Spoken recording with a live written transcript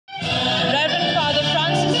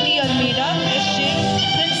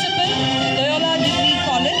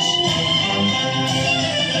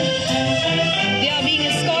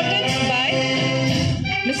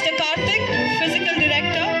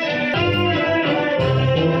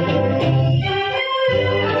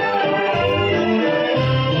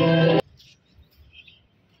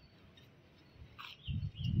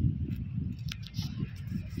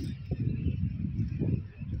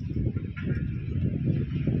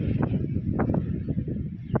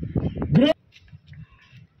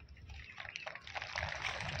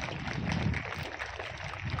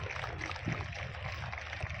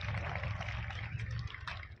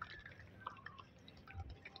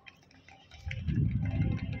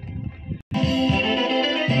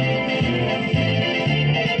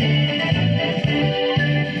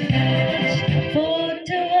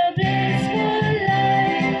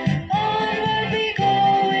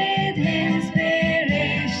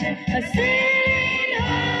sin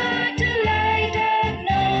heart to light of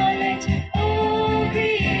knowledge, O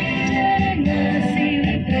Creator, mercy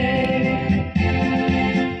we pray.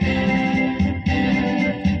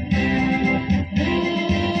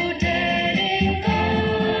 Rooted in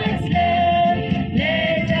God's love,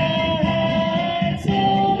 let our hearts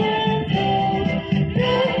overflow.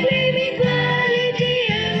 Proclaim equality,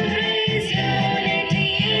 embrace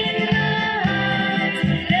unity in our hearts,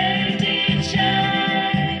 let it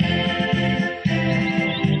shine.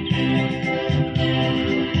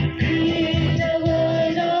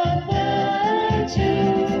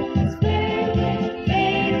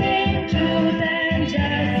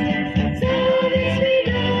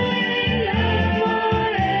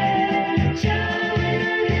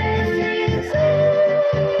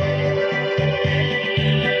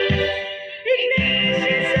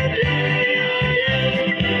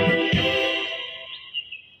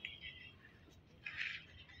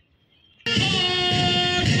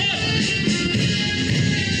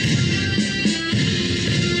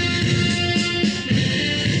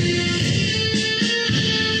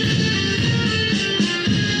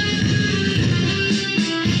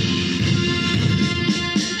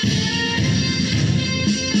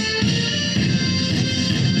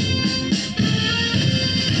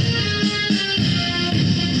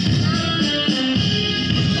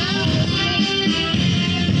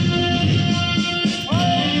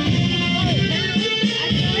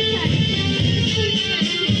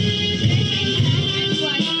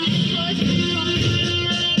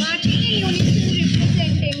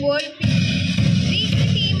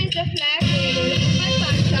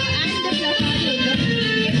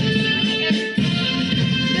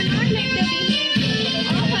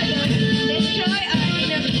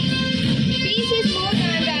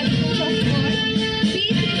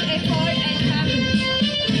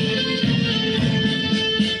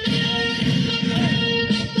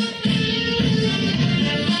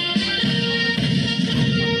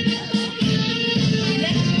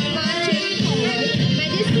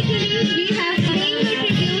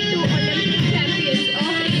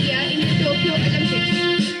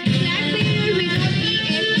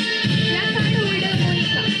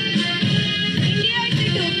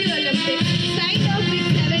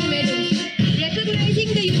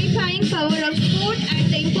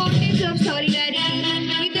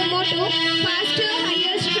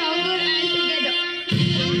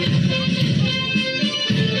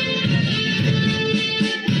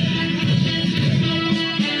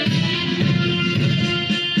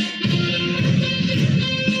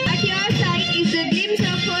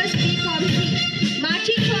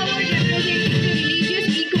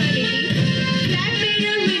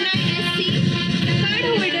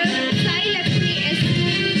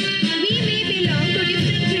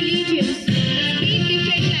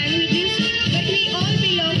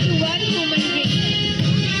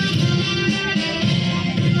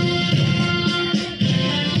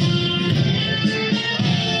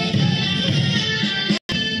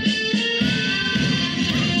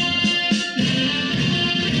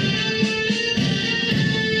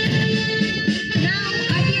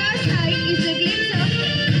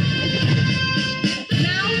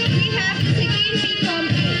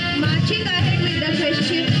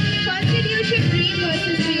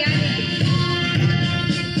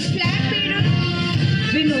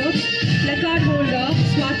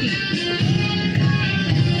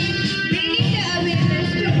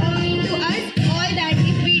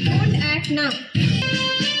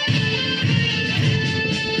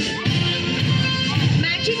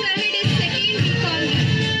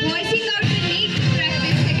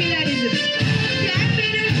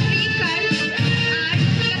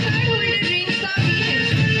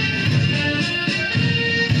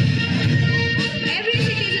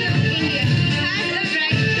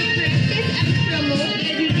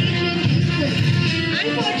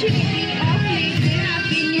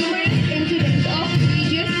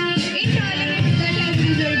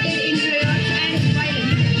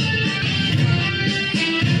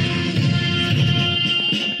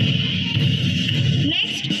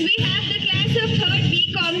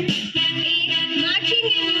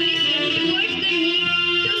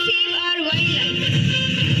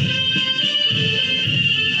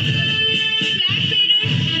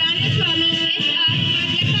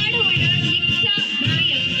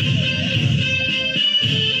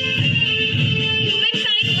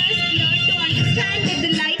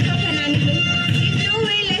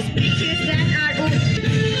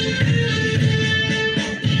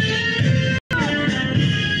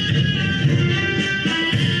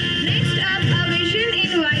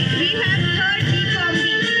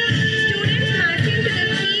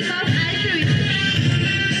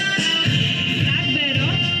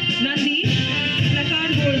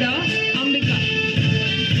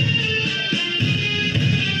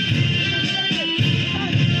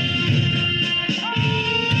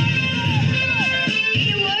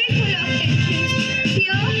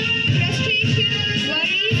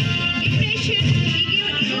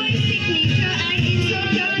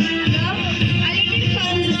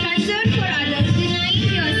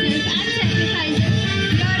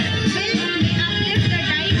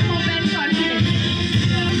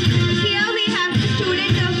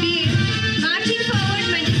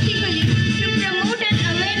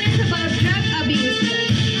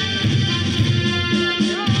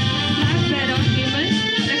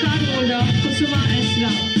 Kusuma S.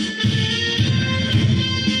 Rao.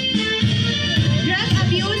 Drug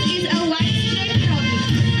abuse is a widespread problem.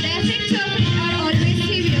 The effects of it are always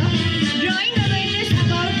severe. Drawing awareness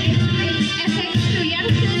about its effects to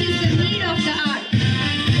youngsters is the need of the hour.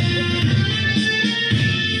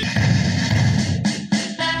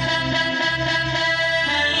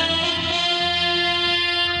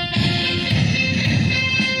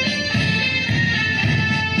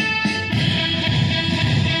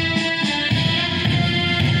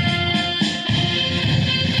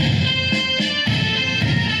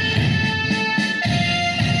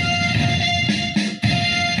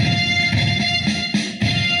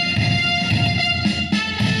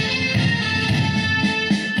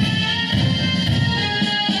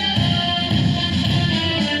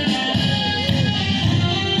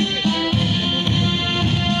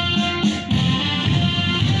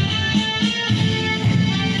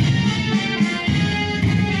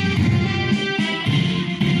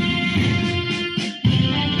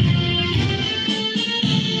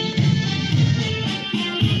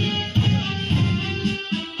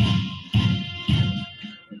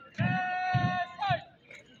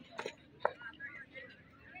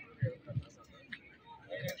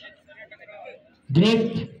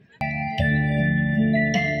 Great.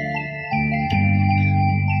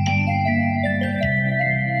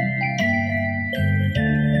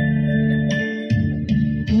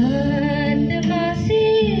 आत्मा से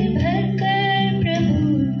भरकर प्रभु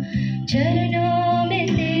चरणों में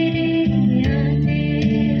तेरे आते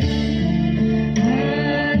हैं।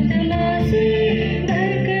 आत्मा से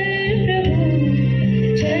भरकर प्रभु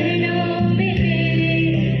चरणों में तेरे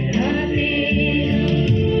आते हैं।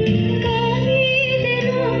 काली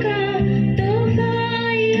दिलों का तोहफा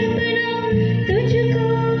अपना तुझको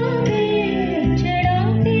भेंट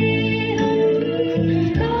चढ़ाते हम।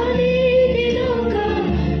 काली दिलों का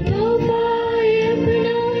तोहफा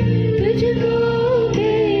अपना तुझको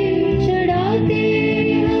भेंट चढ़ाते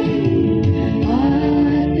हम।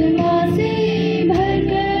 आत्मा से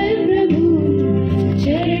भरकर प्रभु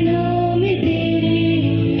चरणों में तेरे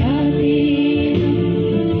आते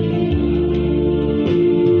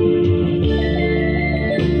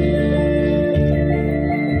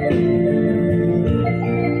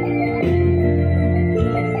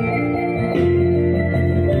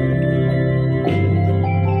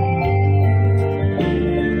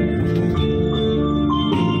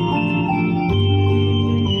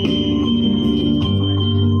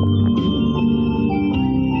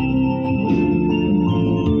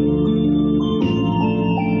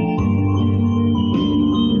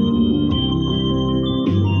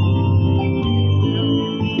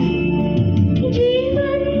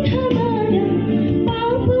जीवन हमारा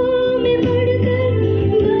पापों में पड़कर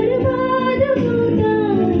बर्बाद होता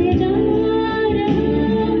है जा रहा।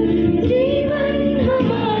 जीवन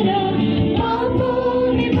हमारा पापों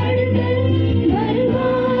में पड़कर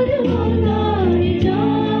बर्बाद होता है जा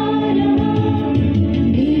रहा।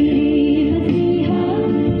 मेरे मसीहा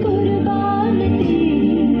कुर्बान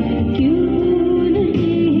तेरे क्यों भूल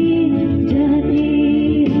जाते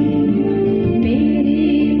हम। मेरे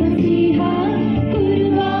मसीहा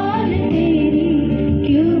कुर्बान तेरे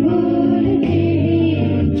क्यों भूलते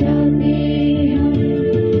जाते हम।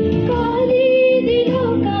 काली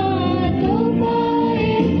दिलों का तोहफा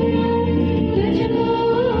अपना तुझको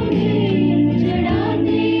भेंट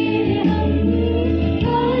चढ़ाते हम।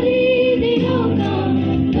 काली दिलों का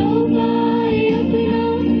तोहफा अपना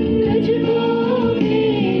तुझको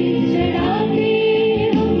भेंट चढ़ाते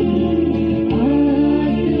हम।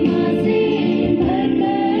 आत्मा से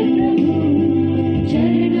भरकर प्रभु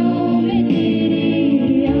चरणों में तेरे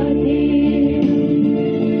आते हैं।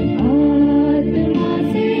 आत्मा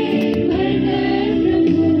से भरकर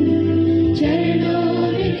प्रभु चरणों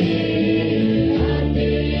में तेरे आते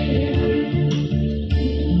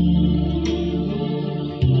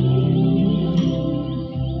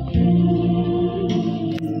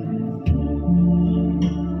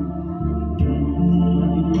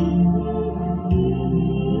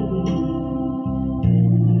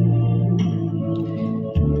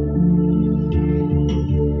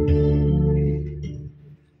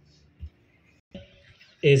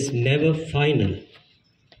Is never final.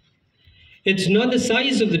 It's not the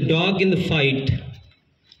size of the dog in the fight,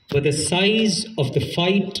 but the size of the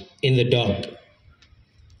fight in the dog.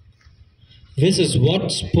 This is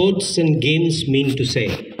what sports and games mean to say.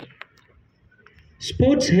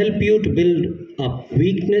 Sports help you to build up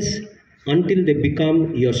weakness until they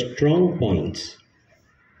become your strong points.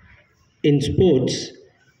 In sports,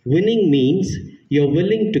 winning means you're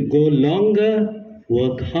willing to go longer,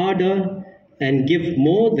 work harder, and give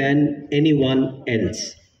more than anyone else.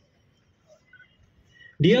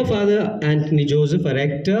 Dear Father Anthony Joseph, our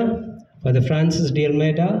rector, Father Francis de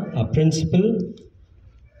Almeida, our principal,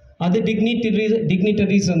 other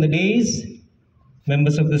dignitaries on the days,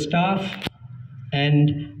 members of the staff,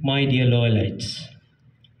 and my dear Loyalites.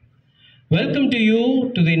 Welcome to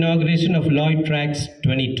you to the inauguration of Lloyd Tracks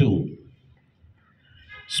 22.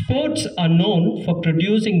 Sports are known for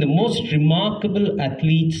producing the most remarkable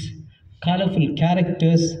athletes, colorful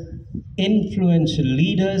characters, influential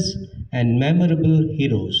leaders, and memorable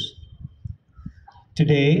heroes.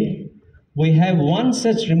 Today, we have one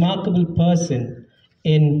such remarkable person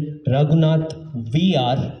in Raghunath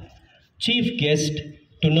VR, chief guest,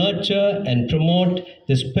 to nurture and promote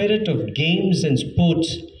the spirit of games and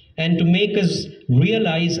sports and to make us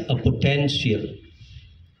realize a potential.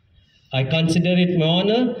 I consider it my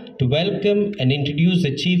honor to welcome and introduce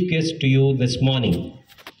the chief guest to you this morning.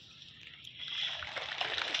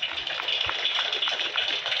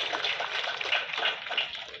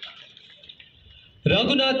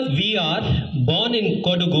 Raghunath VR, born in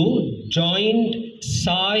Kodagu, joined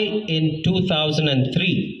SAI in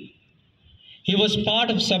 2003. He was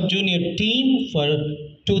part of sub-junior team for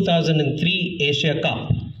 2003 Asia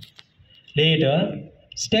Cup. Later,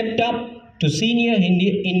 stepped up to senior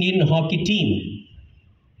Indian hockey team.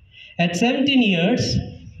 At 17 years,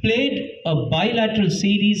 played a bilateral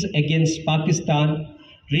series against Pakistan,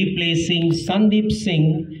 replacing Sandeep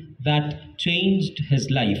Singh that changed his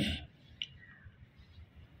life.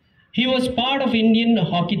 He was part of Indian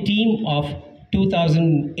hockey team of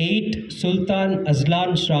 2008 Sultan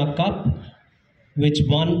Azlan Shah Cup, which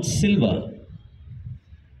won silver.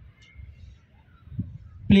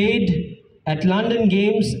 Played at London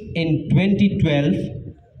Games in 2012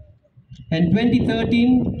 and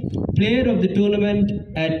 2013 player of the tournament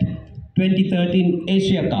at 2013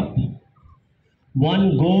 Asia Cup.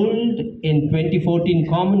 Won gold in 2014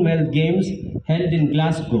 Commonwealth Games held in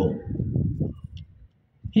Glasgow.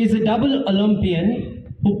 He is a double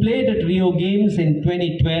Olympian who played at Rio Games in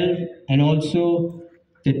 2012 and also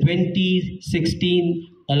the 2016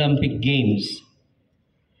 Olympic Games.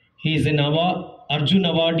 He is an Arjun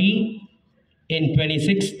Awardee in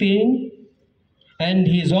 2016 and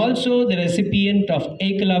he is also the recipient of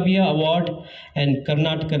Ekalavya Award and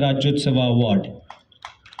Karnataka Rajyotsava Award.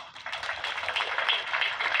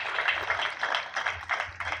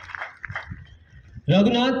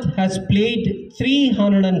 Raghunath has played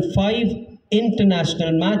 305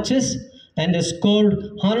 international matches and has scored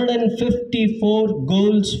 154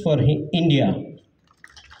 goals for India.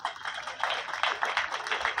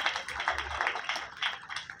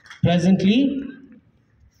 Presently,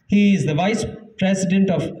 he is the Vice President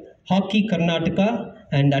of Hockey Karnataka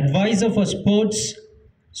and Advisor for Sports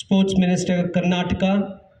Minister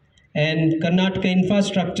Karnataka and Karnataka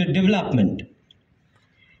Infrastructure Development.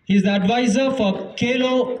 He is the advisor for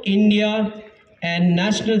Khelo India and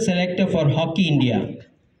National Selector for Hockey India.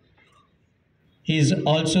 He is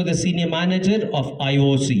also the Senior Manager of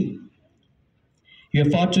IOC. We are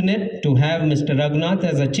fortunate to have Mr. Raghunath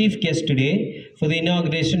as a chief guest today for the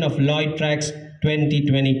inauguration of Lloyd Tracks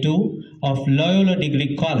 2022 of Loyola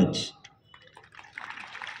Degree College.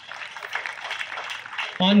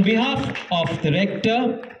 On behalf of the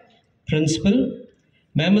Rector, Principal,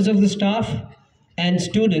 members of the staff, and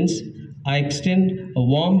students, I extend a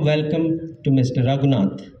warm welcome to Mr.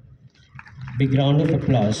 Raghunath. Big round of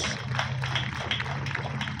applause.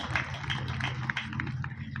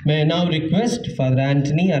 May I now request Father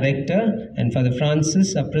Anthony, our rector, and Father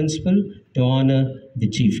Francis, our principal, to honor the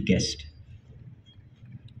chief guest.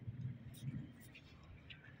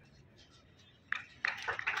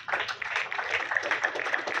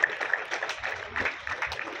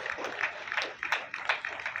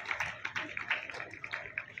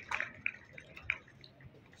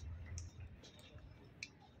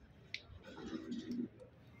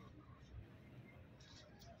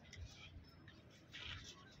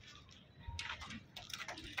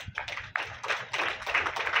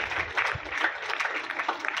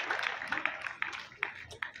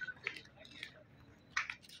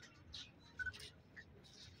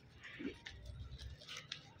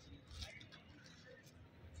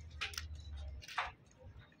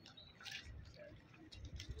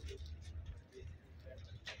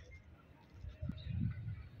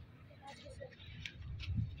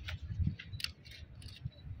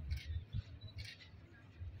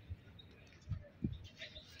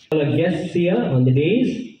 All our guests here on the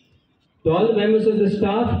days, to all the members of the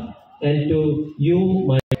staff, and to you,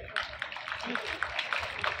 my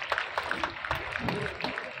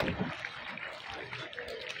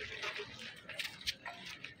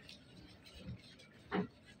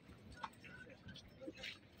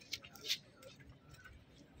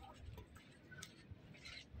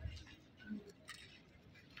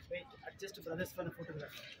brothers for the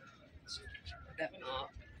photograph.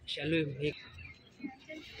 Shall we make?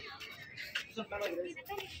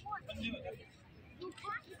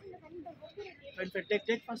 Wait,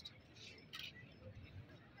 take first.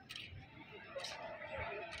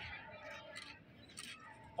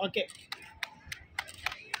 Okay.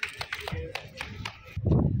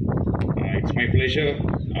 It's my pleasure.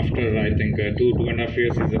 After I think 2.5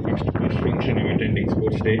 years is the first function I'm attending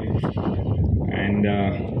Sports Day, and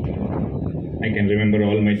I can remember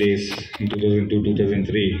all my days in 2002,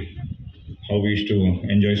 2003, how we used to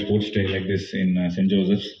enjoy Sports Day like this in St.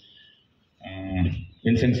 Joseph's.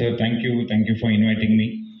 Vincent sir, thank you for inviting me.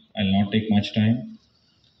 I'll not take much time.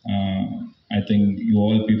 I think you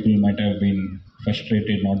all people might have been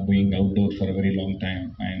frustrated not being outdoor for a very long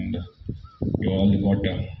time, and you all got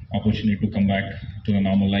the opportunity to come back to the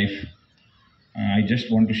normal life. I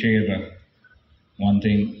just want to share one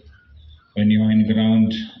thing. When you are in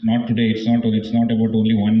ground, not today, it's not about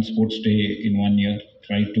only one sports day in 1 year.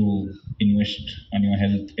 Try to invest on your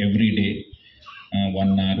health every day,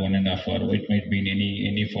 1 hour, 1.5 hours. It might be in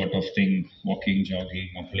any sort of thing, walking, jogging,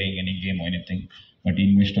 or playing any game or anything. But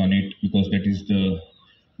invest on it, because that is the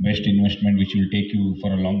best investment which will take you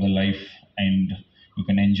for a longer life and you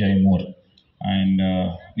can enjoy more. And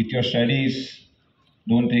with your studies,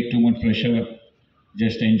 don't take too much pressure.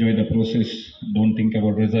 Just enjoy the process. Don't think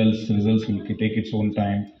about results. Results will take its own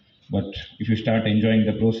time. But if you start enjoying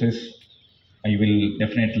the process, you will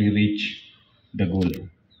definitely reach the goal.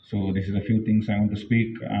 So this is a few things I want to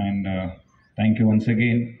speak. And thank you once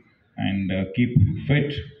again. And keep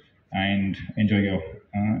fit and enjoy your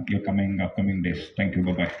upcoming days. Thank you.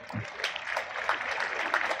 Bye bye.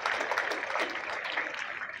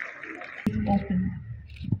 Open.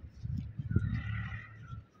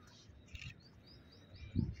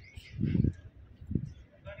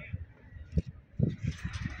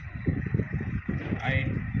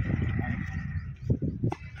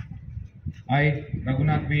 I,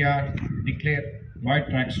 Raghunath VR, declare White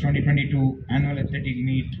Tracks 2022 Annual Athletic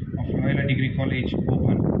Meet of Loyola Degree College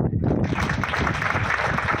open.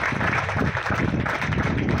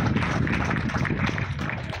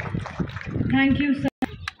 Thank you, sir.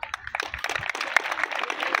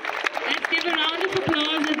 Let's give a round of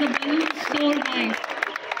applause as the balloons soar high.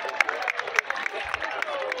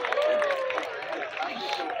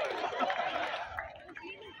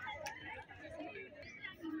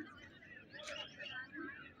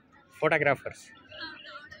 Photographers.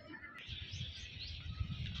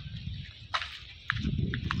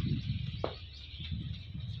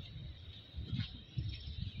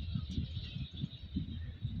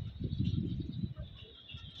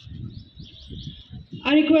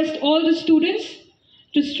 I request all the students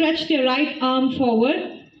to stretch their right arm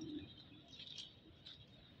forward.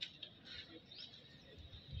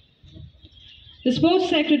 The Sports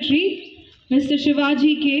Secretary, Mr.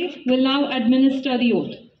 Shivaji K, will now administer the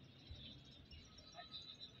oath.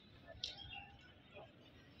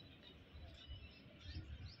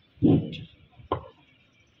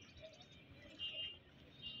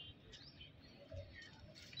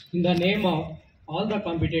 In the name of all the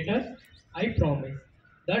competitors, I promise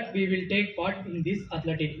that we will take part in this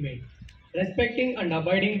athletic meet, respecting and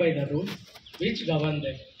abiding by the rules which govern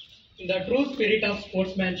them, in the true spirit of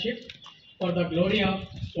sportsmanship, for the glory of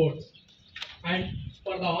sports, and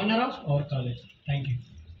for the honor of our college. Thank you.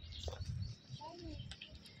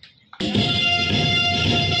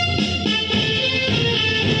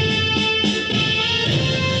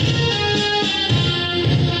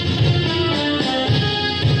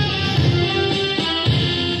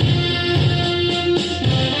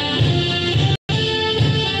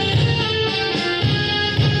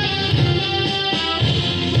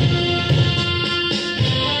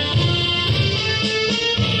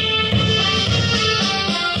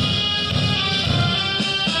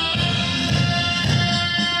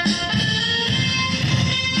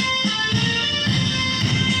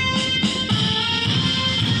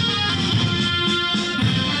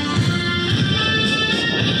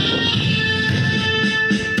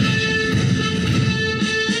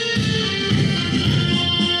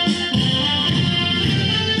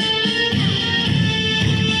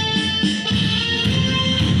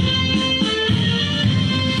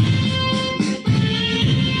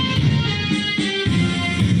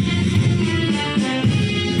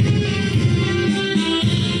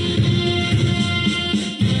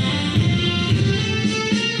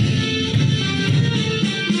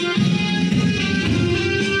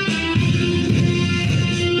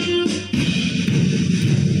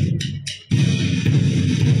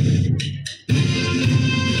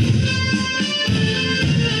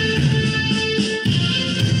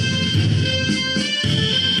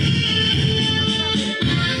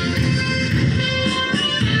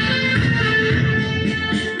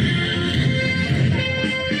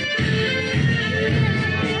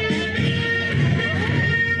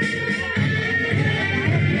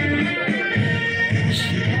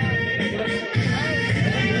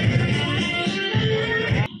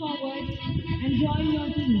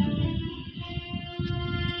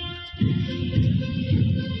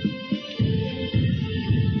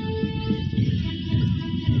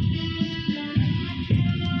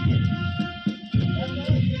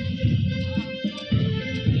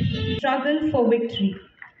 struggle for victory.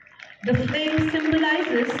 The flame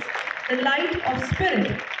symbolizes the light of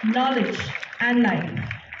spirit, knowledge, and life.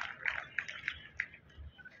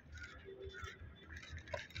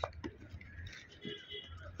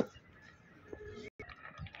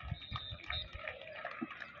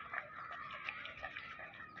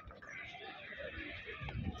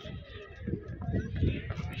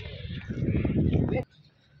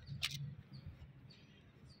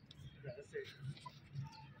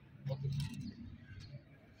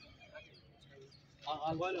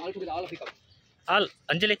 All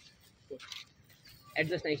Anjali.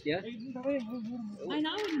 Adjust next year. I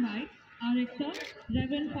now invite our rector,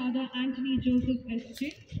 Reverend Father Anthony Joseph S.J.,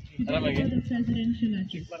 to deliver the presidential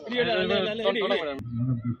address. One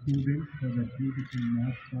of the students for the beautiful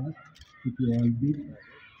math class, which you all did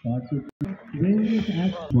participate.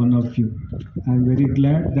 One of you. I'm very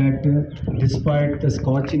glad that despite the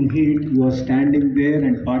scorching heat, you are standing there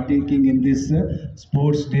and partaking in this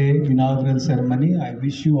sports day inaugural ceremony. I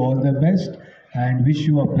wish you all the best and wish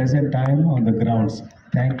you a pleasant time on the grounds.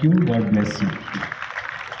 Thank you. God bless you.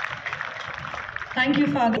 Thank you,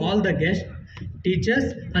 Father. All the guests,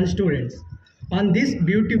 teachers and students. On this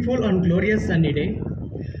beautiful and glorious sunny day,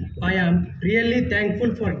 I am really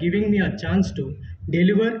thankful for giving me a chance to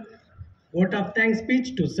deliver vote of thanks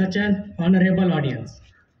speech to such an honorable audience.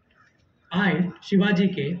 I,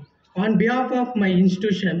 Shivaji K, on behalf of my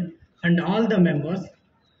institution and all the members,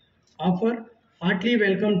 offer heartily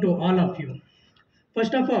welcome to all of you.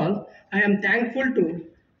 First of all, I am thankful to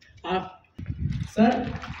Sir,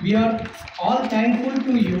 we are all thankful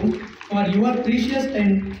to you for your precious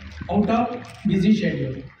time out of busy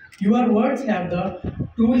schedule. Your words have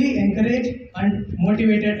truly encouraged and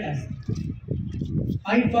motivated us.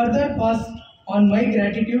 I further pass on my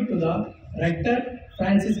gratitude to the Rector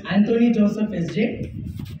Francis Anthony Joseph S.J.,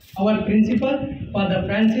 our Principal Father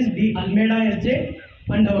Francis D. Almeida S.J.,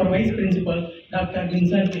 and our Vice Principal Dr.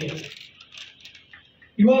 Vincent K.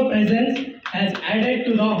 Your presence has added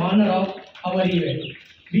to the honor of our event.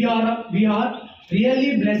 We are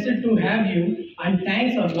really blessed to have you, and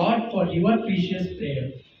thanks a lot for your precious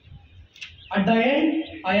prayer. At the end,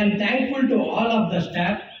 I am thankful to all of the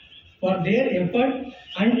staff for their effort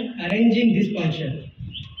and arranging this function.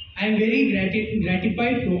 I am very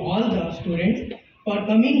gratified to all the students for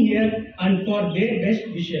coming here and for their best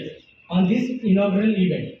wishes on this inaugural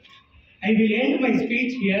event. I will end my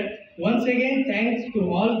speech here. Once again, thanks to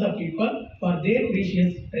all the people for their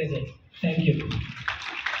precious presence. Thank you.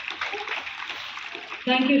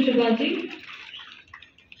 Thank you, Shivaji.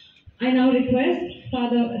 I now request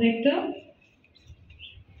Father Rector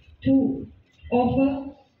to offer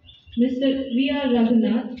Mr. V.R.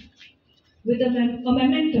 Raghunath with a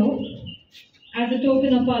memento as a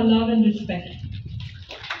token of our love and respect.